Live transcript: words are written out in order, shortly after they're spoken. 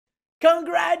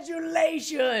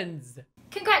Congratulations!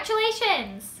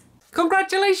 Congratulations!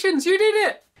 Congratulations, you did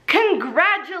it!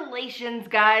 Congratulations,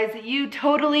 guys. You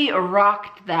totally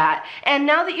rocked that. And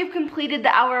now that you've completed the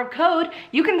hour of code,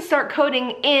 you can start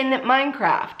coding in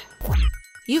Minecraft.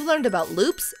 You've learned about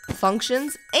loops,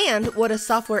 functions, and what a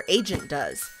software agent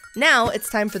does. Now it's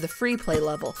time for the free play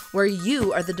level, where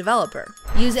you are the developer.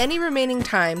 Use any remaining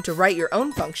time to write your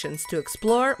own functions to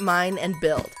explore, mine, and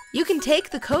build. You can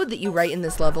take the code that you write in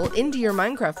this level into your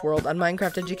Minecraft world on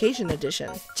Minecraft Education Edition.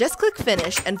 Just click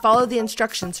Finish and follow the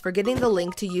instructions for getting the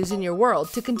link to use in your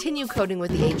world to continue coding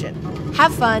with the agent.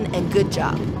 Have fun and good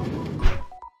job.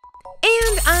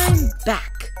 And I'm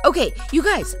back. Okay, you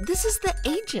guys, this is the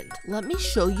agent. Let me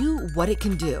show you what it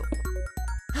can do.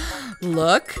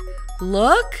 Look,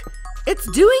 it's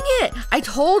doing it. I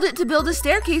told it to build a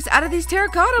staircase out of these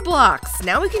terracotta blocks.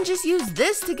 Now we can just use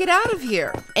this to get out of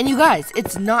here. And you guys,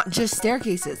 it's not just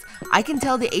staircases. I can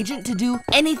tell the agent to do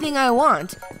anything I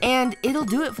want, and it'll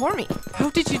do it for me.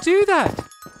 How did you do that?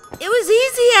 It was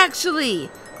easy, actually.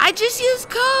 I just used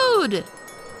code.